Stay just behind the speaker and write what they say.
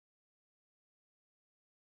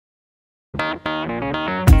So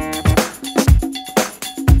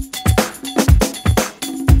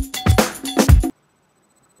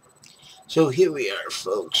here we are,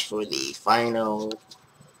 folks, for the final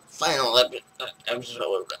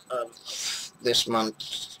episode of this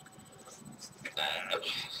month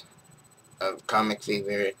of Comic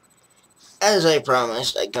Fever. As I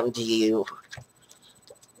promised, I come to you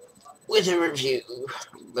with a review,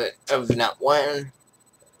 but of not one,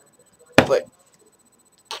 but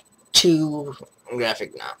two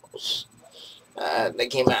graphic novels that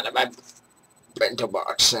came out of my rental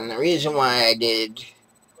box. And the reason why I did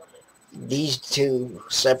these two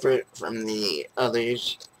separate from the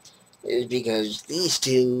others is because these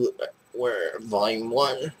two were Volume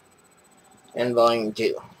 1 and Volume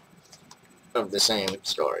 2 of the same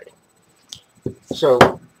story.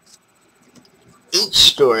 So, each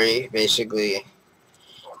story basically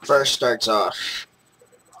first starts off.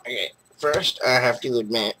 Okay, first I have to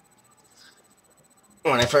admit,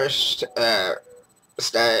 when I first when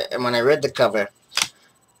I read the cover,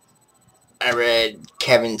 I read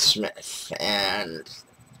Kevin Smith, and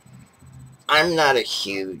I'm not a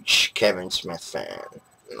huge Kevin Smith fan.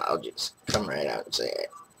 I'll just come right out and say it.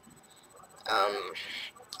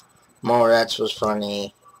 Mallrats was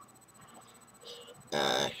funny,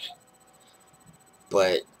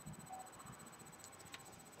 but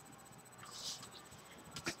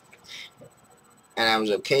and I was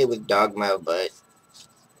okay with Dogma, but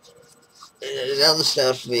there's other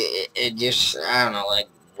stuff, it just, I don't know, like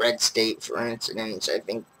Red State, for instance. I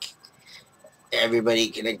think everybody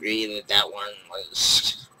can agree that that one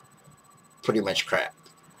was pretty much crap.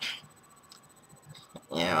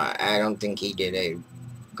 You know, I don't think he did a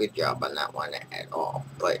good job on that one at all.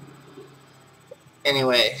 But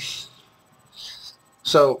anyway,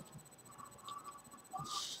 so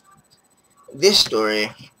this story,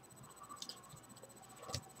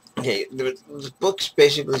 okay, the books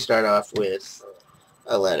basically start off with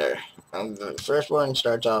a letter. The first one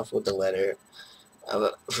starts off with a letter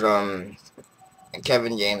from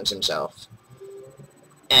Kevin James himself.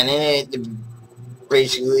 And in it,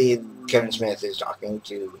 basically, Kevin Smith is talking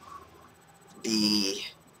to the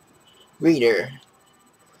reader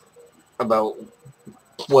about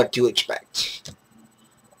what to expect.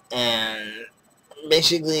 And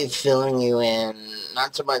basically filling you in,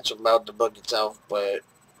 not so much about the book itself, but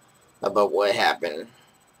about what happened.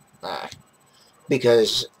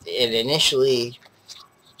 Because it initially...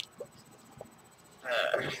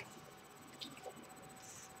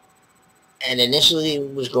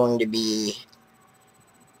 was going to be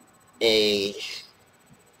a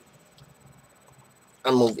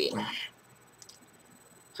movie.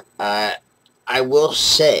 I will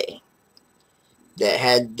say that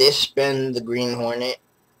had this been the Green Hornet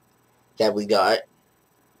that we got,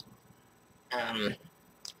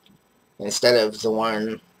 instead of the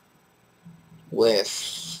one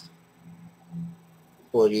with,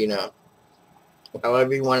 well, you know,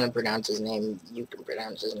 however you want to pronounce his name, you can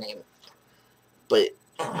pronounce his name. But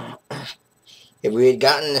if we had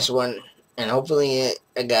gotten this one, and hopefully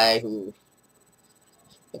a guy who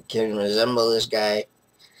can resemble this guy,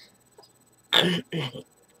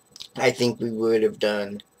 I think we would have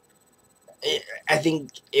done... I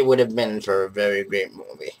think it would have been for a very great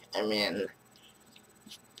movie. I mean,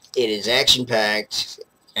 it is action-packed,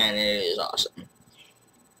 and it is awesome.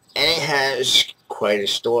 And it has quite a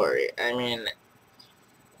story. I mean,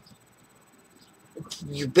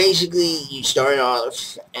 you start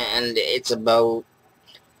off, and it's about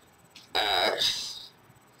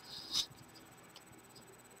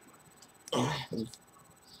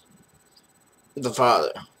the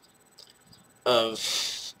father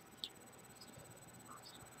of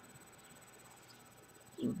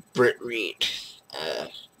Britt Reed.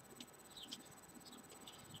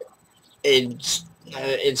 It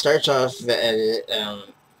starts off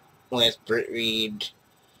with Britt Reed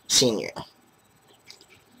Sr.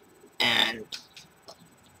 And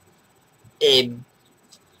it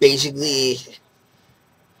basically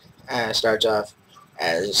starts off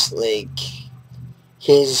as like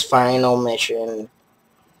his final mission,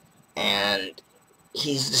 and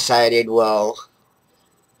he's decided, well,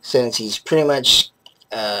 since he's pretty much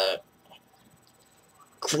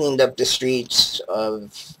cleaned up the streets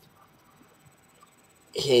of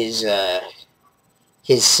his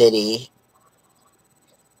city,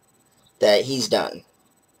 that he's done.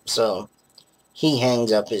 So he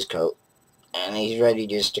hangs up his coat, and he's ready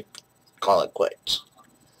just to call it quits.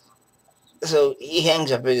 So he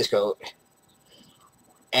hangs up his coat,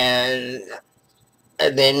 and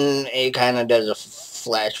then it kind of does a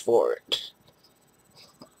flash forward.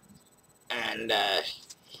 And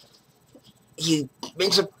he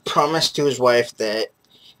makes a promise to his wife that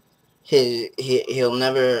he'll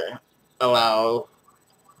never allow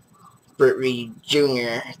Britt Reed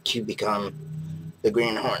Jr. to become the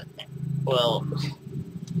Green Hornet. Well,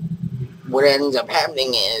 what ends up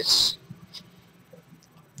happening is,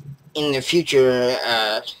 in the future,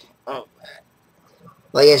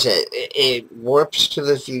 like I said, it warps to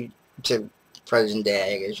the to present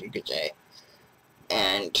day, I guess you could say,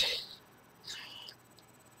 and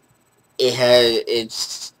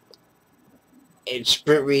it's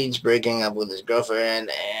Britt Reed's breaking up with his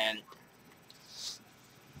girlfriend, and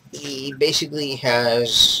he basically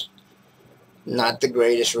has not the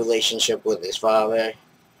greatest relationship with his father,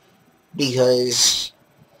 because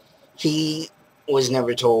he was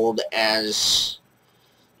never told as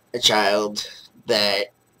a child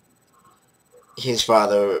that his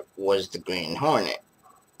father was the Green Hornet.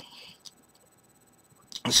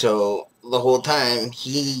 So the whole time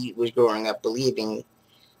he was growing up believing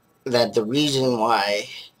that the reason why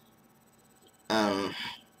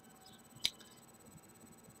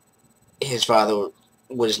his father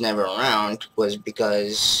was never around was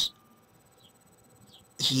because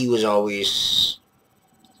he was always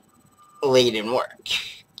late in work,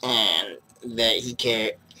 and that he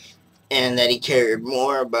cared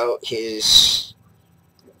more about his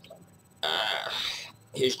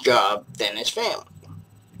job than his family.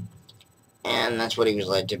 And that's what he was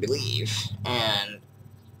led to believe. And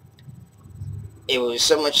it was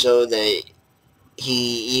so much so that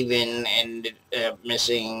he even ended up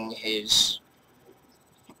missing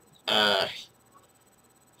uh,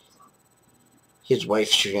 his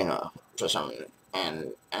wife's funeral for something.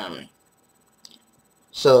 And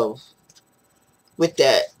so with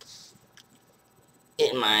that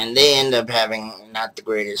in mind, they end up having not the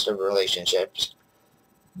greatest of relationships.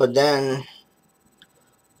 But then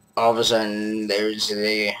all of a sudden there's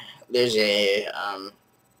a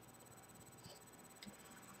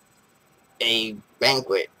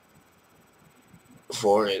banquet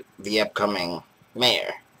for the upcoming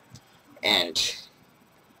mayor, and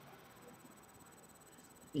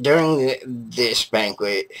during this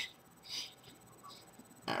banquet,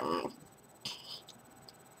 um,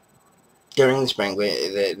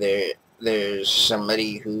 there's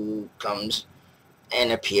somebody who comes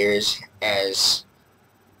and appears as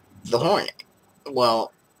the Hornet.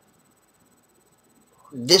 Well,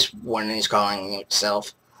 this one is calling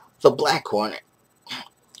itself the Black Hornet.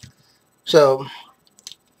 So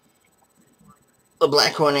the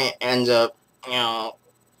Black Hornet ends up,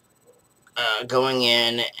 going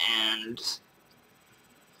in and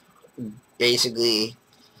basically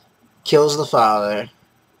kills the father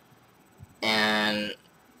and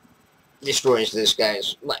destroys this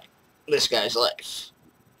guy's life.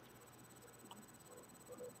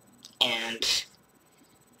 And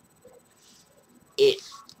it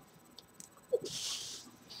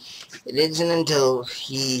it isn't until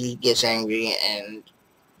he gets angry and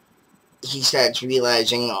he starts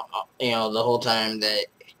realizing, the whole time that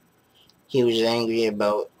he was angry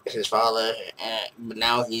about his father, but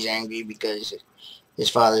now he's angry because his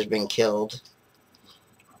father's been killed,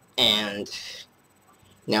 and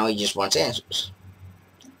now he just wants answers.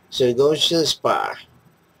 So he goes to this bar.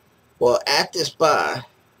 Well, at this bar,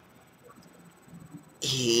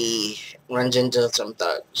 he runs into some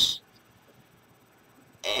thugs,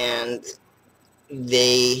 and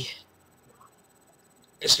they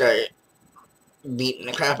start beating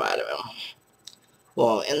the crap out of him.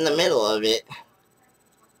 Well, in the middle of it,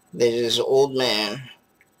 there's this old man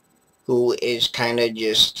who is kind of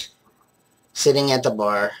just sitting at the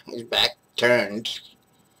bar, his back turned,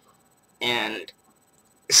 and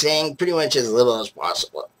saying pretty much as little as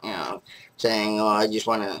possible, saying, oh, I just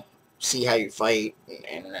want to see how you fight,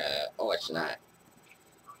 and what's not.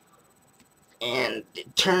 And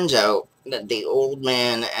it turns out that the old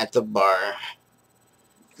man at the bar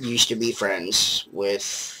used to be friends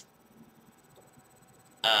with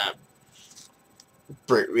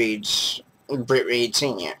Britt Reed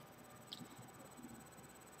Sr.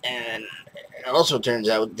 And it also turns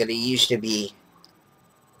out that he used to be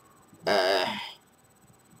the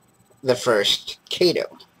first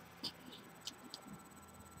Kato.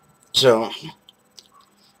 So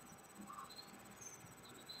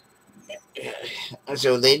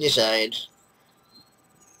they decide.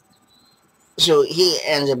 So he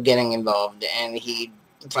ends up getting involved, and he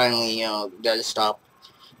finally, does stop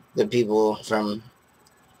the people from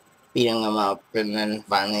beating him up, and then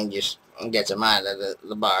finally just gets him out of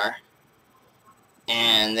the bar.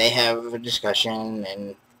 And they have a discussion,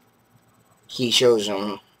 and he shows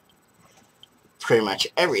him pretty much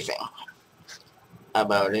everything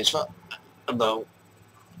about about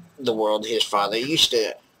the world his father used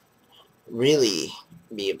to really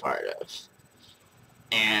be a part of.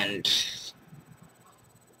 And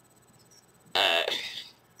uh,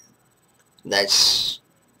 that's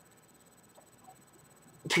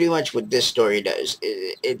pretty much what this story does.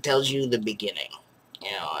 It tells you the beginning,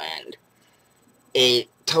 and it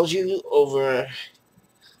tells you over,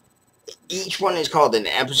 each one is called an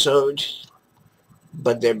episode,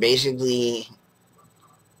 but they're basically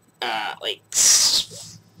like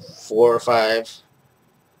four or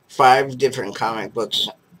five different comic books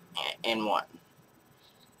in one.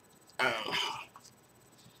 Um,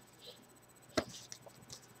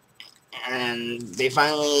 and they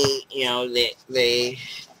finally, they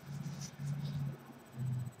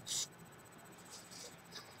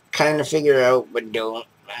kind of figure out, but don't,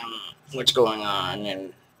 what's going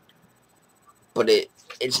on, but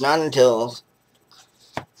it's not until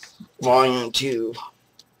volume 2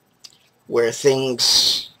 where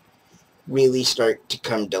things really start to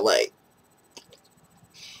come to light.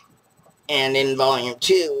 And in volume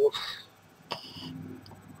 2,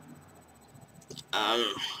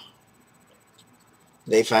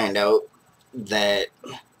 they find out that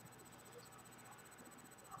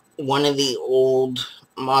one of the old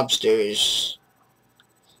mobsters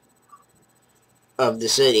of the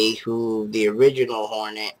city, who the original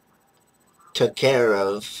Hornet took care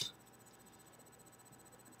of,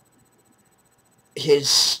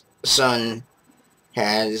 his son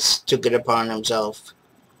has took it upon himself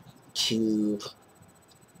to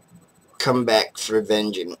come back for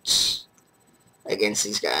vengeance against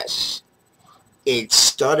these guys. It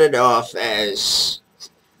started off as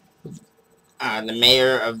the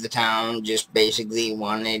mayor of the town just basically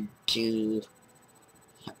wanted to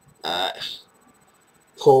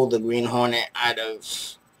pull the Green Hornet out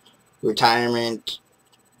of retirement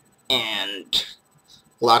and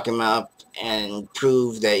lock him up and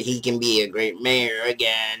prove that he can be a great mayor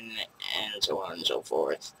again, and so on and so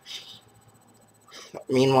forth.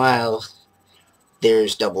 Meanwhile,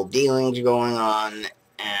 there's double dealings going on,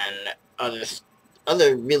 and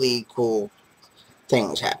other really cool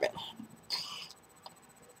things happen.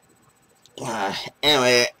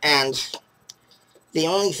 Anyway, and the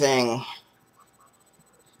only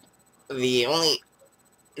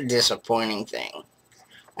disappointing thing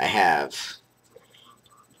I have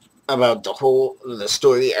about the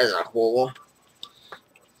story as a whole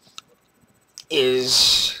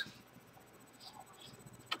is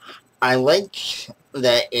I like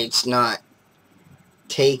that it's not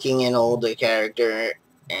taking an older character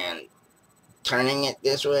and turning it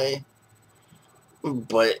this way,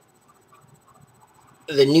 but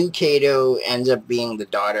the new Kato ends up being the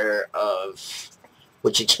daughter of,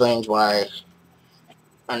 which explains why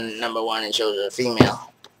on number 1 it shows a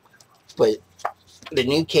female, but the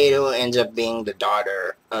new Kato ends up being the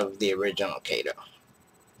daughter of the original Kato.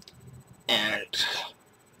 And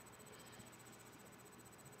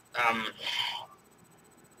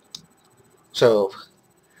so,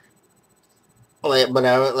 like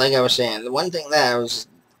I was saying, the one thing that I was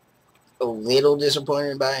a little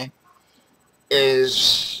disappointed by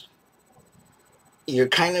is you're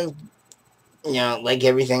kind of, like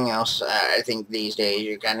everything else, I think these days,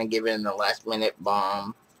 you're kind of given the last minute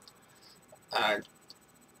bomb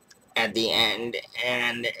at the end,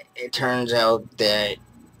 and it turns out that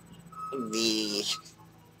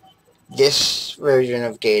this version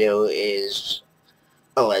of Kato is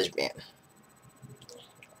a lesbian.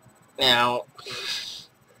 Now,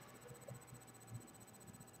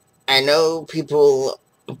 I know people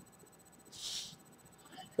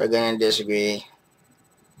are going to disagree.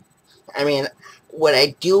 I mean, what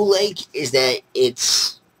I do like is that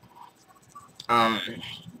it's a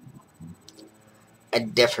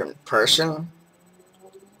different person.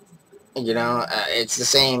 It's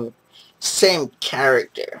the same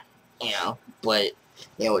character, but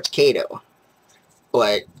it's Kato,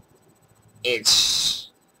 but it's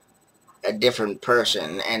a different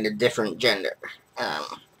person and a different gender.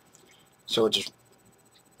 So it's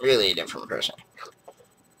really a different person.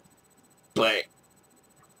 But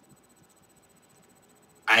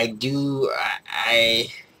I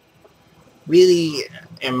really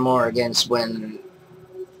am more against when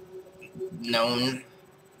known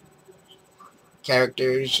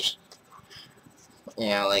characters,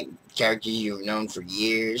 like characters you've known for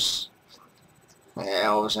years,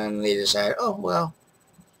 all of a sudden they decide, oh, well,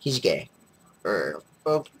 he's gay. Or,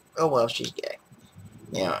 oh well, she's gay.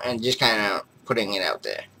 And just kind of putting it out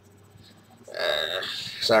there.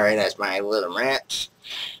 Sorry, that's my little rant.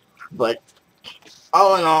 But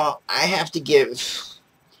all in all, I have to give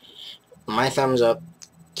my thumbs up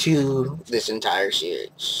to this entire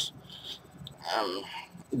series.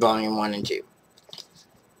 Volume 1 and 2.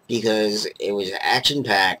 Because it was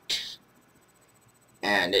action-packed,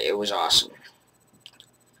 and it was awesome.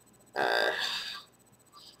 Uh,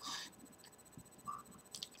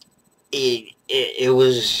 it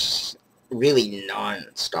was really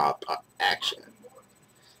non-stop action.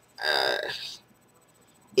 Uh,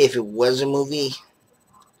 if it was a movie,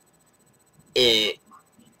 it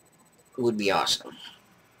would be awesome.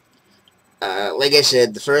 Like I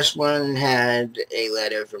said, the first one had a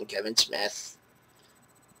letter from Kevin Smith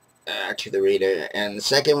to the reader, and the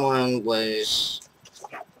second one was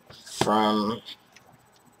from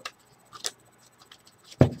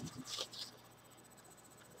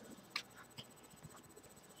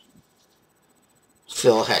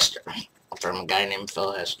Phil Hester, from a guy named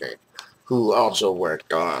Phil Hester, who also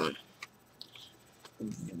worked on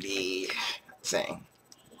the thing.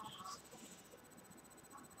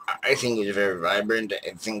 I think it was very vibrant.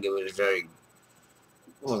 I think it was very,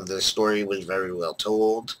 well, the story was very well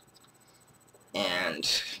told, and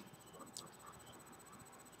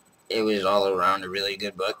it was all around a really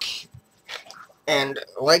good book. And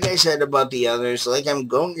like I said about the others, like I'm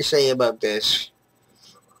going to say about this,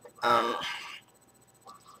 um,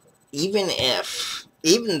 even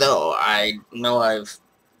though I know I've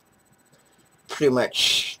pretty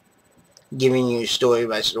much given you story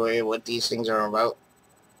by story what these things are about,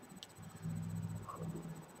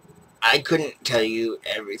 I couldn't tell you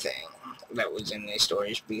everything that was in these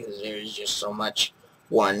stories because there's just so much,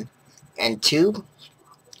 one. And two,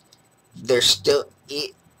 there's still,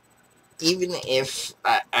 even if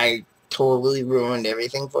I totally ruined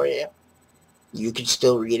everything for you, you could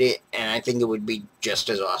still read it, and I think it would be just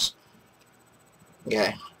as awesome.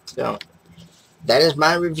 Okay, so that is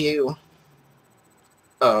my review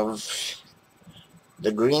of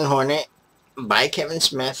The Green Hornet by Kevin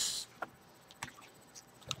Smith.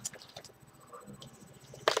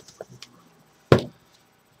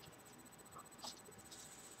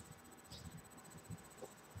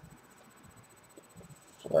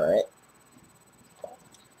 Alright.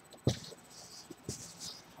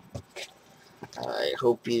 I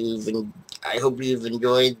hope you've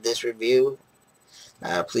enjoyed this review.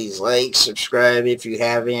 Please like, subscribe if you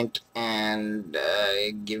haven't, and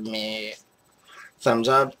give me thumbs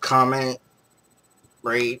up, comment,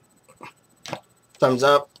 rate, thumbs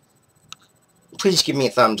up. Please give me a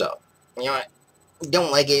thumbs up. You know what?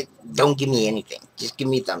 Don't like it, don't give me anything. Just give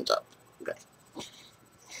me a thumbs up.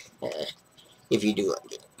 Okay. If you do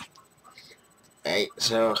like it. Alright,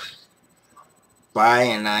 so bye,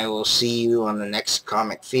 and I will see you on the next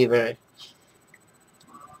Comic Fever.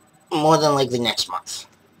 More than likely next month.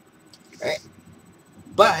 Alright.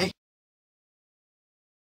 Bye.